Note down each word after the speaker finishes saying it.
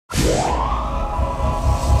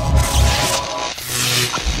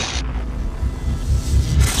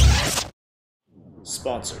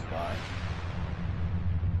Sponsored by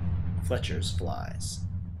Fletcher's Flies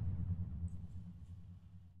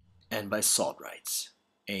and by Salt Rights.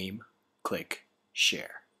 Aim, click,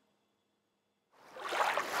 share.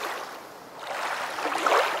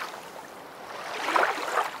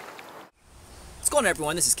 What's going on,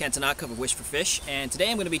 everyone? This is Tanaka of Wish4Fish, and today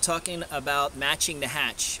I'm going to be talking about matching the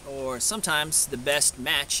hatch, or sometimes the best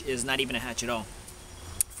match is not even a hatch at all.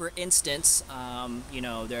 For instance,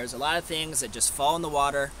 there's a lot of things that just fall in the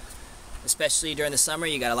water, especially during the summer.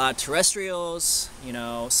 You got a lot of terrestrials.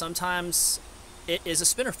 Sometimes it is a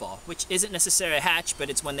spinner fall, which isn't necessarily a hatch, but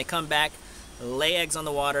it's when they come back, lay eggs on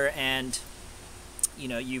the water, and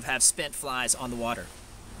you have spent flies on the water.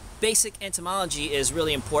 Basic entomology is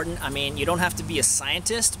really important. I mean, you don't have to be a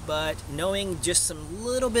scientist, but knowing just some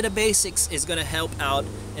little bit of basics is going to help out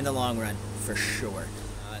in the long run, for sure.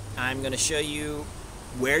 I'm going to show you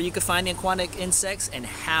where you could find the aquatic insects and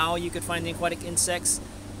how you could find the aquatic insects,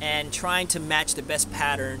 and trying to match the best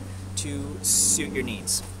pattern to suit your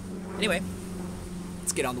needs. Anyway,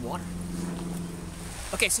 let's get on the water.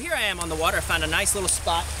 Okay, so here I am on the water. I found a nice little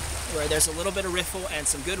spot where there's a little bit of riffle and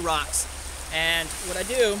some good rocks. And what I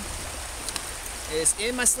do is,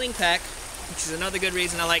 in my sling pack, which is another good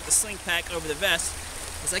reason I like the sling pack over the vest,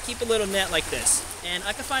 is I keep a little net like this. And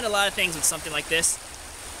I can find a lot of things with something like this,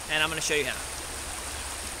 and I'm going to show you how.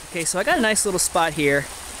 Okay, so I got a nice little spot here.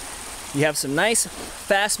 You have some nice,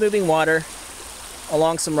 fast-moving water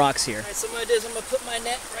along some rocks here. All right, so what I'm going to do is I'm going to put my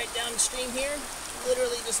net right down the stream here.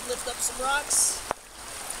 Literally just lift up some rocks.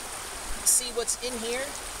 See what's in here.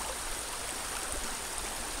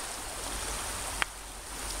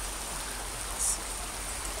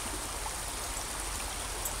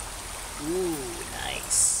 Ooh,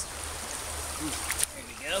 nice. Ooh, there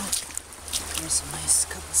we go. There's some nice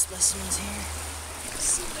couple specimens here. Let's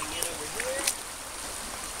see what I get over here.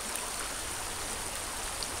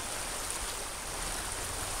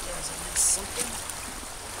 There's a nice something.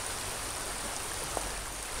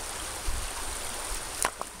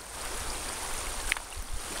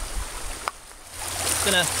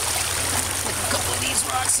 Gonna flip a couple of these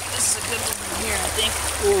rocks. This is a good one here, I think.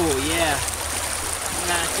 Oh yeah.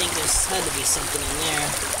 I think there's had to be something in there.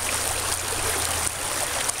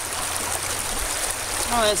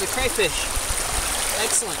 Oh, there's a crayfish.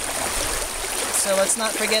 Excellent. So let's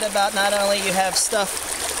not forget about, not only you have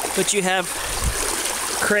stuff, but you have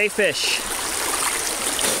crayfish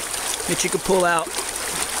that you could pull out.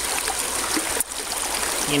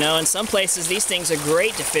 In some places these things are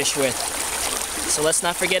great to fish with. So let's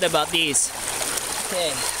not forget about these. Okay,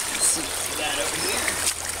 let's see what we got over here.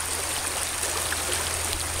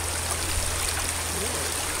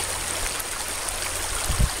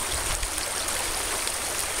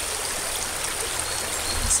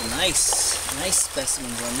 Some nice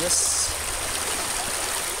specimens on this.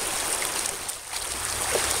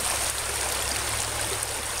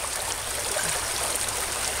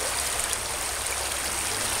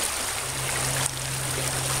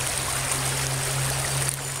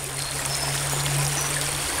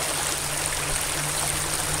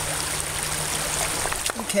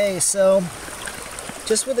 Okay, so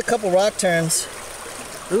just with a couple rock turns.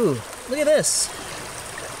 Ooh, look at this.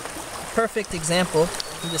 Perfect example.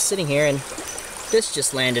 I'm just sitting here and this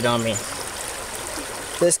just landed on me.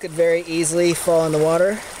 This could very easily fall in the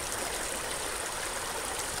water.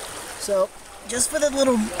 So just for the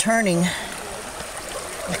little turning,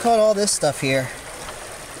 I caught all this stuff here.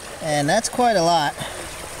 And that's quite a lot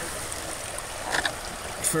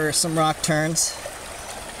for some rock turns.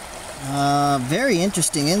 Very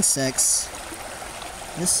interesting insects.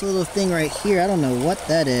 This little thing right here, I don't know what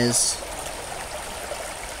that is.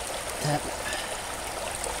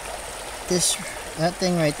 That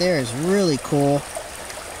thing right there is really cool.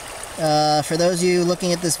 For those of you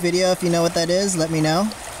looking at this video, if you know what that is, let me know.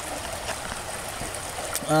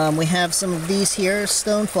 We have some of these here,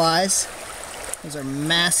 stone flies. Those are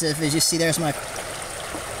massive. As you see, there's my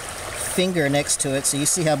finger next to it, so you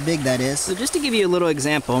see how big that is. So just to give you a little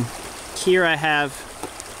example, here I have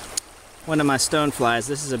one of my stone flies.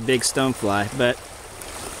 This is a big stone fly, but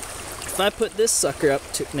if I put this sucker up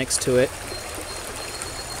next to it,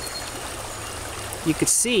 you could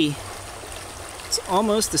see it's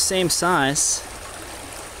almost the same size.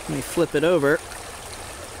 Let me flip it over.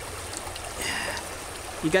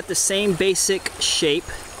 You got the same basic shape,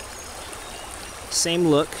 same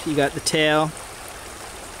look. You got the tail,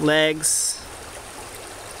 legs.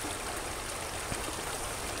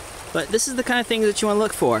 But this is the kind of thing that you want to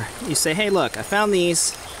look for. You say, hey, look, I found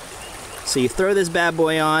these. So you throw this bad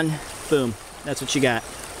boy on, boom, that's what you got.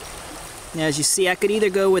 Now, as you see, I could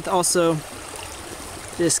either go with also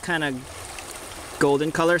this kind of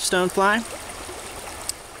golden color stonefly.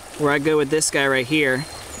 Where I go with this guy right here,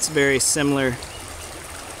 it's very similar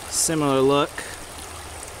look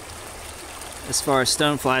as far as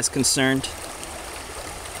stonefly is concerned.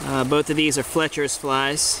 Both of these are Fletcher's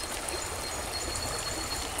flies.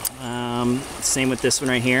 Same with this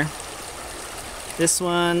one right here. This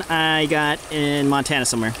one I got in Montana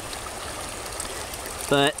somewhere.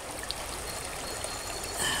 But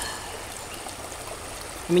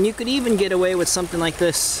I mean, you could even get away with something like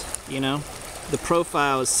this, you know. The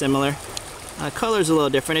profile is similar. Color's a little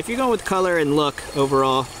different. If you're going with color and look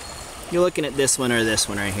overall, you're looking at this one or this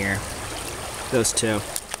one right here. Those two.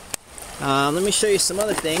 Let me show you some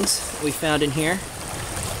other things we found in here.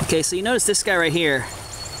 Okay, so you notice this guy right here.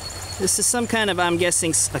 This is some kind of, I'm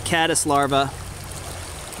guessing, a caddis larva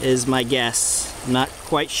is my guess. I'm not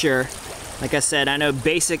quite sure. Like I said, I know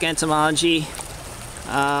basic entomology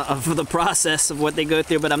of the process of what they go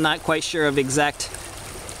through, but I'm not quite sure of exact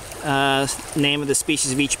name of the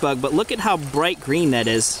species of each bug. But look at how bright green that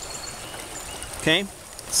is. Okay,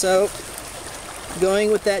 so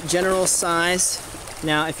going with that general size.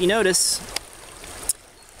 Now, if you notice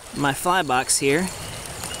my fly box here,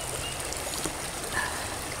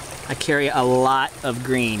 I carry a lot of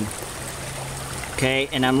green. Okay,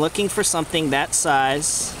 and I'm looking for something that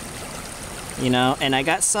size, you know, and I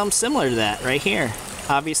got some similar to that right here.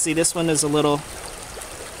 Obviously, this one is a little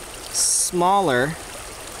smaller,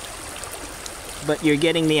 but you're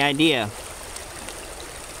getting the idea.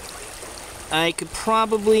 I could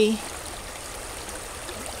probably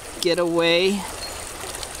get away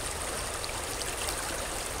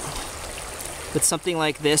with something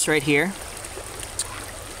like this right here.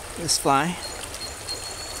 This fly.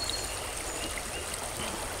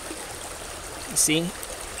 You see?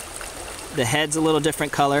 The head's a little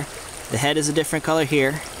different color. The head is a different color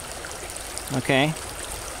here. Okay.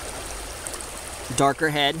 Darker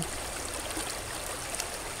head.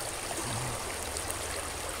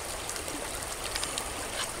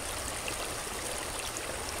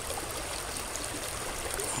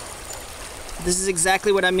 This is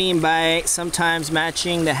exactly what I mean by sometimes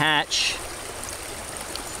matching the hatch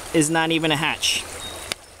is not even a hatch.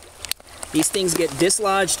 These things get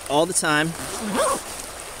dislodged all the time.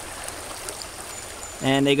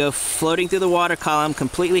 And they go floating through the water column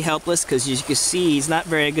completely helpless because as you can see, he's not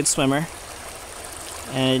very a good swimmer.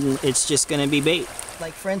 And it's just gonna be bait.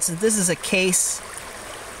 Like for instance, this is a case.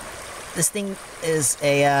 This thing is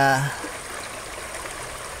a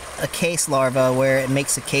case larva where it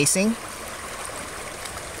makes a casing.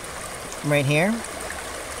 Right here.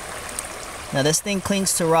 Now this thing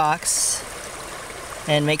clings to rocks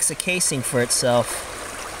and makes a casing for itself.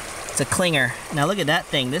 It's a clinger. Now look at that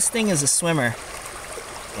thing. This thing is a swimmer.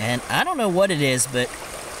 And I don't know what it is, but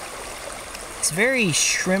it's very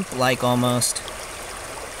shrimp-like almost.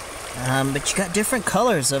 But you got different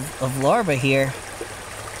colors of larvae here.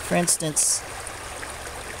 For instance,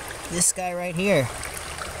 this guy right here.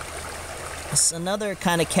 It's another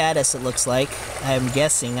kind of caddis, it looks like. I'm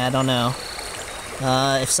guessing, I don't know.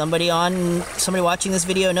 If somebody watching this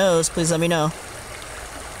video knows, please let me know.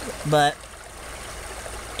 But,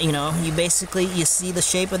 you know, you see the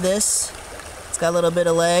shape of this. It's got a little bit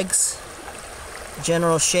of legs.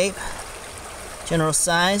 General shape. General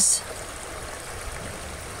size.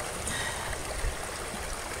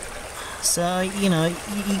 So, you know,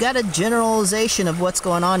 you got a generalization of what's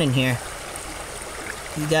going on in here.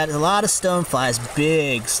 You got a lot of stoneflies,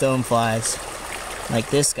 big stoneflies. Like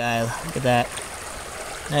this guy, look at that.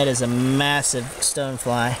 That is a massive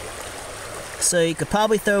stonefly. So you could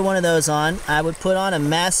probably throw one of those on. I would put on a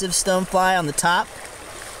massive stonefly on the top.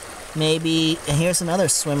 Maybe, and here's another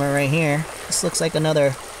swimmer right here. This looks like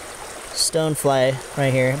another stonefly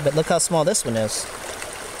right here, but look how small this one is.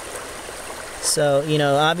 So, you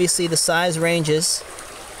know, obviously the size ranges.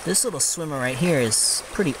 This little swimmer right here is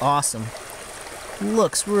pretty awesome.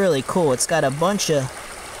 Looks really cool. It's got a bunch of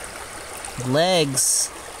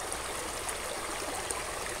legs.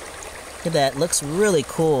 Look at that. Looks really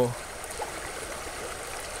cool.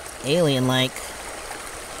 Alien-like.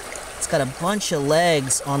 It's got a bunch of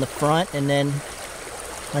legs on the front and then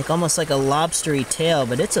like almost like a lobstery tail,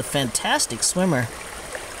 but it's a fantastic swimmer.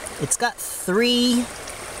 It's got three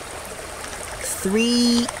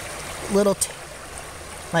little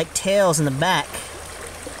like tails in the back.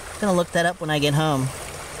 I'm gonna look that up when I get home.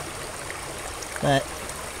 But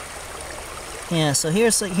yeah, so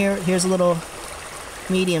here's a little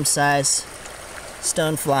medium-sized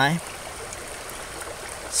stonefly.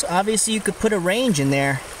 So obviously you could put a range in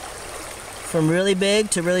there from really big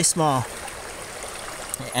to really small.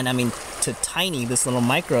 And I mean to tiny, this little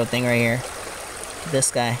micro thing right here.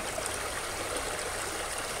 This guy.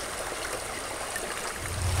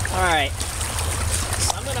 Alright,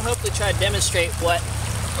 so I'm going to hopefully try to demonstrate what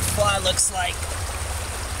a fly looks like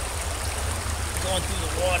going through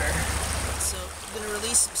the water. So I'm going to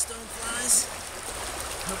release some stone flies,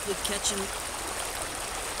 hopefully catch them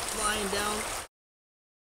flying down.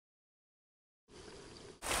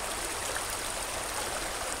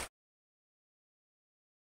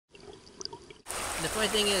 And the funny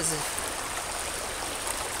thing is,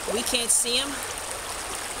 we can't see them.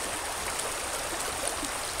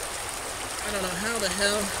 I don't know how the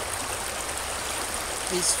hell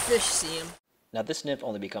these fish see them. Now this nymph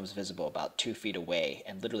only becomes visible about 2 feet away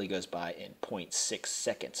and literally goes by in 0.6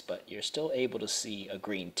 seconds, but you're still able to see a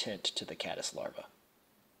green tint to the caddis larva.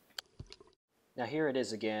 Now here it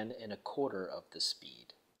is again in a quarter of the speed.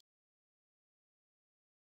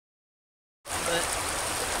 But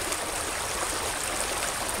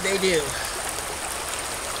they do.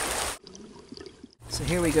 So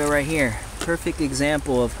here we go right here. Perfect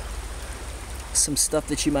example of some stuff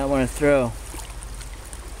that you might want to throw.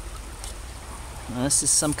 Now this is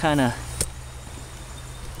some kind of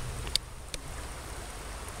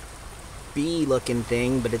bee looking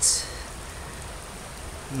thing, but it's,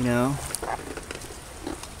 you know,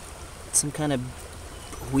 some kind of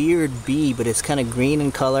weird bee, but it's kind of green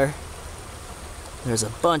in color. There's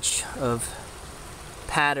a bunch of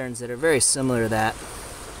patterns that are very similar to that.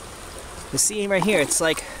 You see right here, it's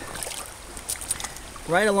like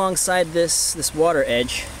right alongside this water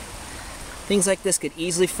edge. Things like this could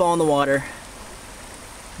easily fall in the water.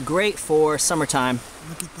 Great for summertime.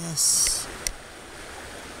 Look at this.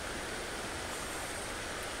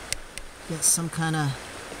 Got some kind of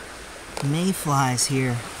mayflies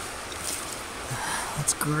here.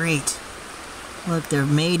 That's great. Look, they're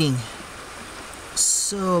mating.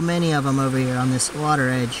 So many of them over here on this water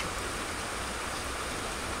edge.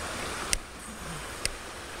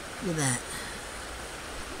 Look at that.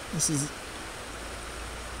 This is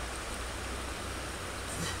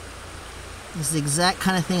the exact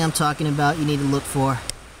kind of thing I'm talking about you need to look for.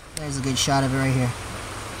 There's a good shot of it right here.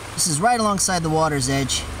 This is right alongside the water's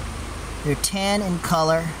edge. They're tan in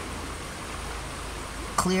color.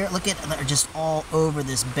 Clear, look at, they're just all over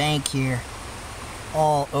this bank here.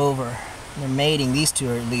 All over. They're mating, these two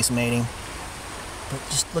are at least mating. But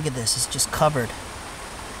just look at this, it's just covered.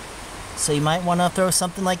 So you might want to throw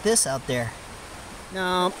something like this out there.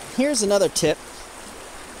 Now, here's another tip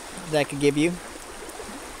that I could give you.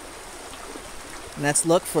 And that's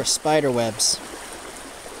look for spider webs.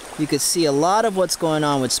 You could see a lot of what's going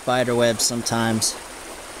on with spider webs sometimes.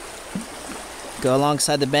 Go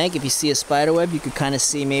alongside the bank, if you see a spider web, you could kind of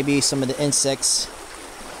see maybe some of the insects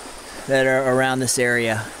that are around this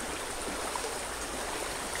area.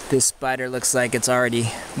 This spider looks like it's already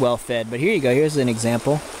well fed, but here you go, here's an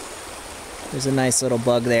example. There's a nice little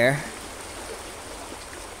bug there.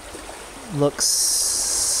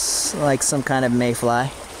 Looks like some kind of mayfly.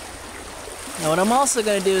 Now what I'm also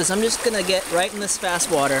going to do is I'm just going to get right in this fast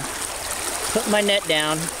water, put my net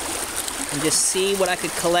down, and just see what I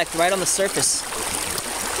could collect right on the surface.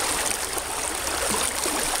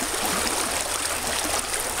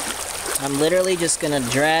 I'm literally just going to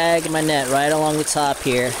drag my net right along the top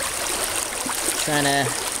here, trying to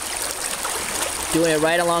doing it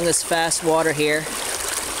right along this fast water here.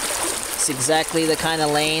 It's exactly the kind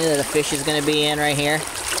of lane that a fish is going to be in right here.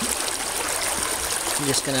 I'm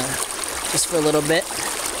just going to, just for a little bit.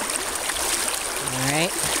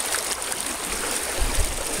 Alright.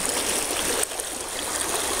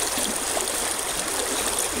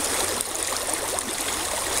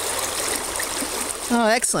 Oh,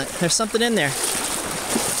 excellent. There's something in there.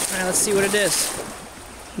 Alright, let's see what it is.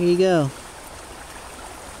 Here you go.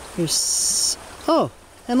 Here's... Oh,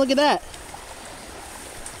 and look at that.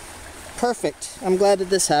 Perfect. I'm glad that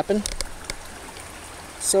this happened.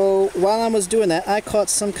 So, while I was doing that, I caught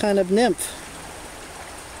some kind of nymph.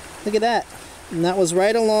 Look at that. And that was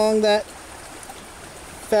right along that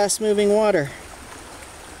fast-moving water.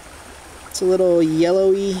 It's a little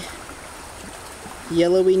yellowy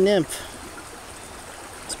nymph.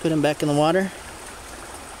 Let's put him back in the water.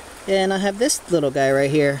 And I have this little guy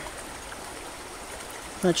right here.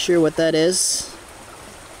 Not sure what that is.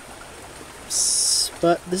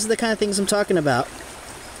 But this is the kind of things I'm talking about.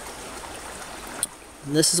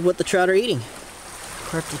 And this is what the trout are eating.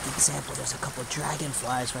 Perfect example. There's a couple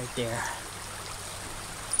dragonflies right there.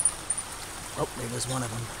 Oh, there goes one of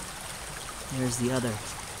them. There's the other.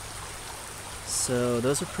 So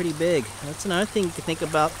those are pretty big. That's another thing to think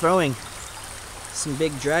about, throwing some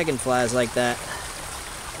big dragonflies like that.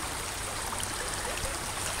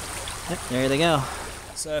 Yep, there they go.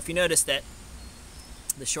 So if you notice that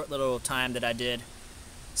the short little time that I did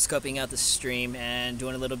scoping out the stream and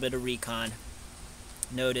doing a little bit of recon,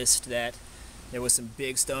 noticed that there was some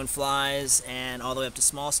big stoneflies and all the way up to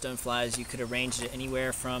small stoneflies. You could arrange it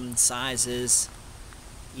anywhere from sizes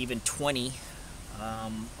even 20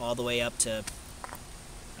 all the way up to,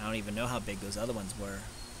 I don't even know how big those other ones were,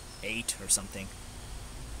 8 or something.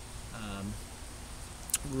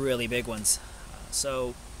 Really big ones.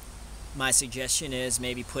 So my suggestion is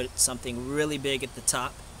maybe put something really big at the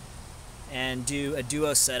top and do a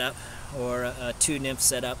duo setup or a 2 nymph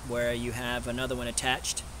setup where you have another one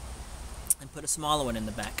attached and put a smaller one in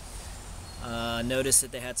the back. Notice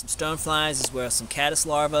that they had some stoneflies as well as some caddis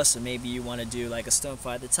larvae, so maybe you want to do like a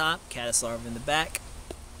stonefly at the top, caddis larvae in the back.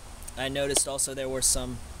 I noticed also there were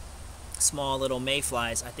some small little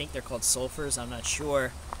mayflies. I think they're called sulfurs, I'm not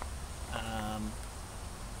sure.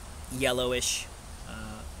 Yellowish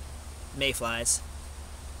mayflies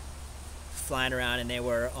flying around, and they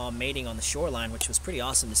were all mating on the shoreline, which was pretty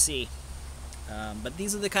awesome to see. But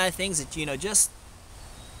these are the kind of things that, you know, just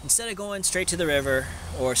instead of going straight to the river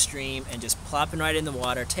or stream and just plopping right in the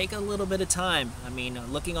water, take a little bit of time. I mean,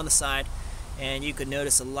 looking on the side, and you could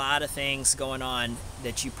notice a lot of things going on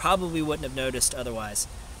that you probably wouldn't have noticed otherwise,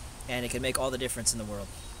 and it can make all the difference in the world.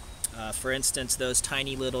 For instance, those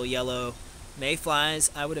tiny little yellow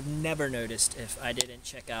mayflies, I would have never noticed if I didn't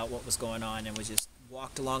check out what was going on and was just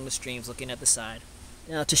walked along the streams looking at the side.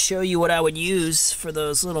 Now, to show you what I would use for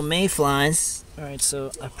those little mayflies, alright,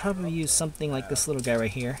 so I probably use something like this little guy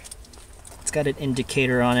right here. It's got an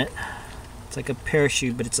indicator on it. It's like a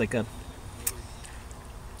parachute, but it's like a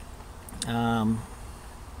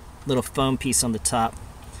little foam piece on the top.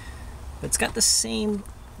 But it's got the same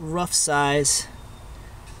rough size.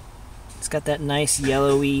 It's got that nice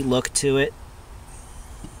yellowy look to it.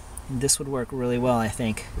 And this would work really well, I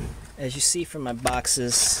think. As you see from my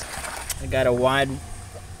boxes, I got a wide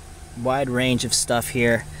range of stuff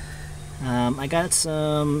here. I got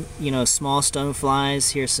some, you know, small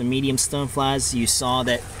stoneflies. Here's some medium stoneflies. You saw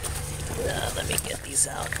that. Let me get these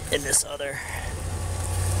out. In this other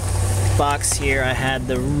box here, I had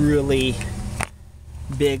the really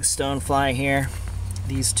big stonefly here.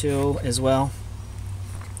 These two as well.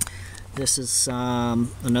 This is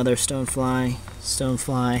another stonefly.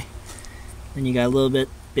 Then you got a little bit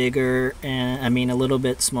bigger, and I mean a little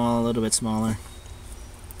bit smaller.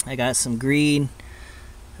 I got some green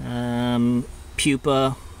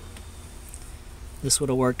pupa. This would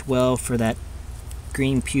have worked well for that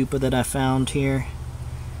green pupa that I found here.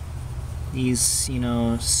 These, you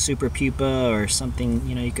know, super pupa or something,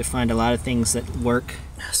 you know, you could find a lot of things that work.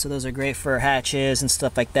 So those are great for hatches and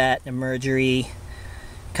stuff like that. Emergery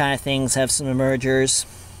kind of things have some emergers,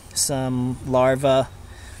 some larvae,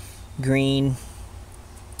 green.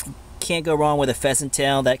 Can't go wrong with a pheasant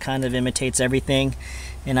tail. That kind of imitates everything.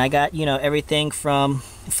 And I got, you know, everything from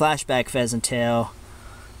flashback pheasant tail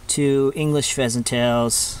to English pheasant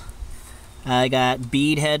tails. I got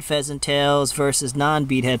beadhead pheasant tails versus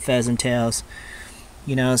non-beadhead pheasant tails.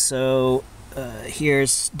 You know, so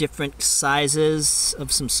here's different sizes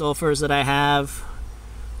of some sulfurs that I have.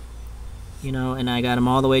 You know, and I got them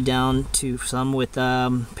all the way down to some with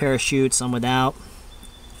parachutes, some without.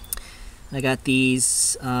 I got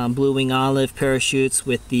these blue wing olive parachutes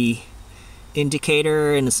with the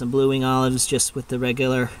indicator, and some blue wing olives just with the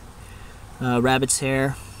regular rabbit's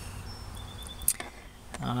hair.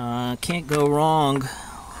 Can't go wrong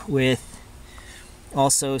with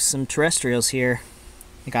also some terrestrials here.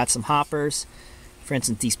 I got some hoppers. For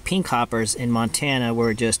instance, these pink hoppers in Montana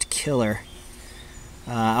were just killer.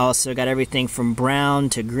 I also got everything from brown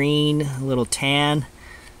to green, a little tan.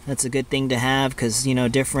 That's a good thing to have because, you know,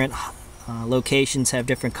 different locations have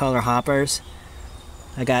different color hoppers.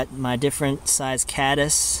 I got my different size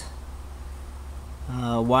caddis,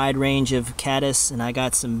 wide range of caddis, and I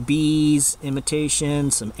got some bees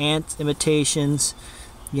imitations, some ant imitations.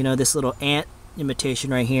 You know, this little ant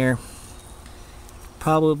imitation right here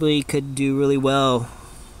probably could do really well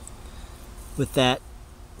with that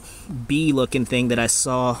bee looking thing that I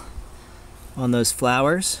saw on those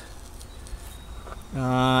flowers.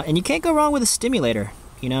 And you can't go wrong with a stimulator,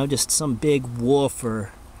 you know, just some big wolf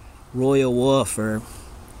or royal wolf, or,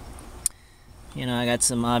 you know, I got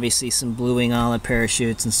some, obviously some blue wing olive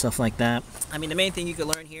parachutes and stuff like that. I mean, the main thing you can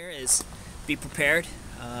learn here is be prepared.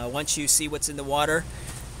 Once you see what's in the water,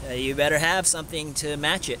 you better have something to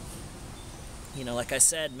match it. You know, like I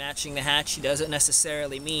said, matching the hatch doesn't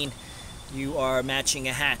necessarily mean you are matching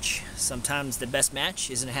a hatch. Sometimes the best match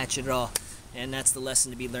isn't a hatch at all, and that's the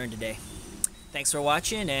lesson to be learned today. Thanks for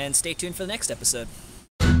watching, and stay tuned for the next episode.